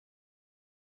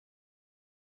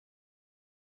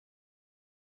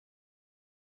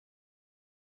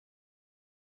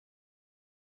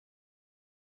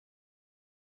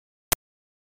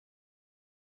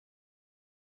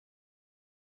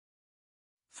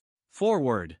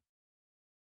Foreword.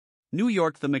 New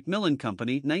York: The Macmillan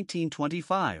Company,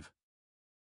 1925.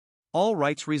 All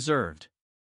rights reserved.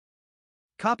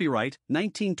 Copyright,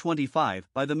 1925,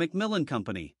 by the Macmillan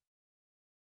Company.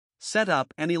 Set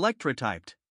up and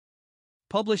electrotyped.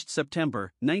 Published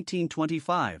September,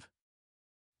 1925.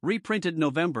 Reprinted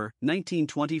November,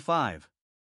 1925.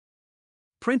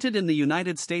 Printed in the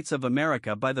United States of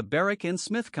America by the Barrick and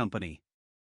Smith Company.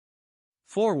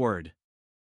 Foreword.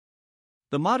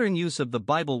 The modern use of the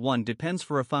Bible 1 depends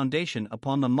for a foundation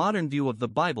upon the modern view of the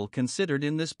Bible considered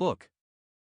in this book.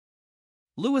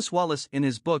 Lewis Wallace, in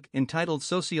his book entitled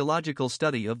Sociological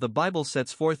Study of the Bible,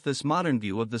 sets forth this modern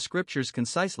view of the Scriptures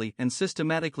concisely and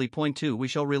systematically. Point 2. We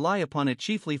shall rely upon it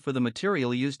chiefly for the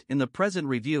material used in the present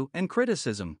review and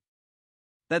criticism.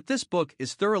 That this book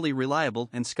is thoroughly reliable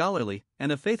and scholarly,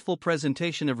 and a faithful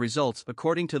presentation of results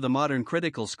according to the modern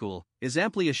critical school, is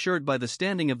amply assured by the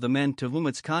standing of the men to whom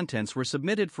its contents were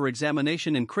submitted for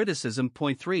examination and criticism.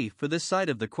 Point 3. For this side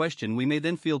of the question we may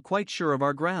then feel quite sure of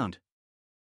our ground.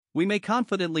 We may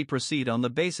confidently proceed on the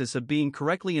basis of being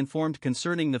correctly informed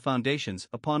concerning the foundations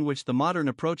upon which the modern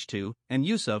approach to, and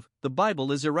use of, the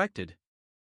Bible is erected.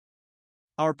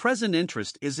 Our present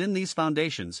interest is in these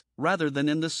foundations, rather than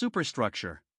in the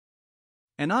superstructure.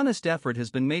 An honest effort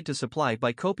has been made to supply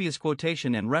by copious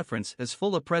quotation and reference as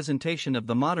full a presentation of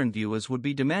the modern view as would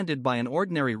be demanded by an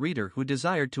ordinary reader who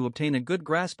desired to obtain a good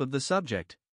grasp of the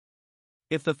subject.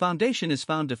 If the foundation is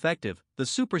found defective, the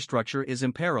superstructure is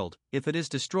imperiled; if it is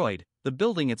destroyed, the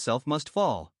building itself must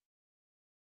fall.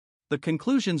 The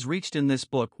conclusions reached in this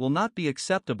book will not be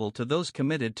acceptable to those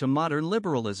committed to modern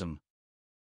liberalism.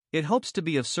 It hopes to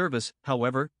be of service,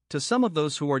 however, to some of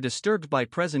those who are disturbed by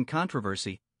present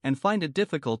controversy, and find it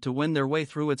difficult to win their way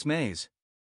through its maze.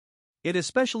 It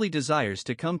especially desires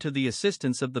to come to the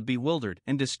assistance of the bewildered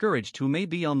and discouraged who may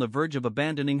be on the verge of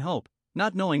abandoning hope,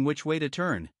 not knowing which way to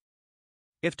turn.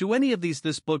 If to any of these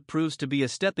this book proves to be a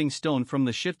stepping stone from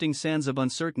the shifting sands of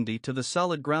uncertainty to the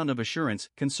solid ground of assurance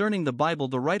concerning the Bible,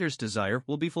 the writer's desire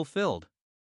will be fulfilled.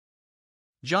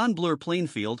 John Bloor,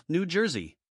 Plainfield, New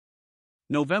Jersey.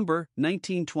 November,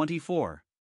 1924.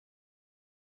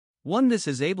 1. This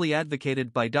is ably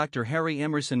advocated by Dr. Harry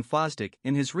Emerson Fosdick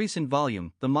in his recent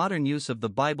volume, The Modern Use of the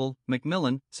Bible,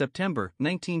 Macmillan, September,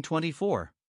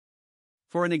 1924.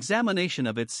 For an examination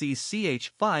of it, see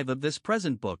ch. 5 of this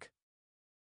present book.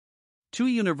 2.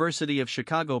 University of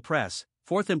Chicago Press,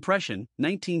 4th impression,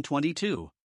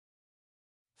 1922.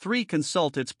 3.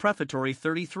 Consult its Prefatory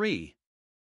 33.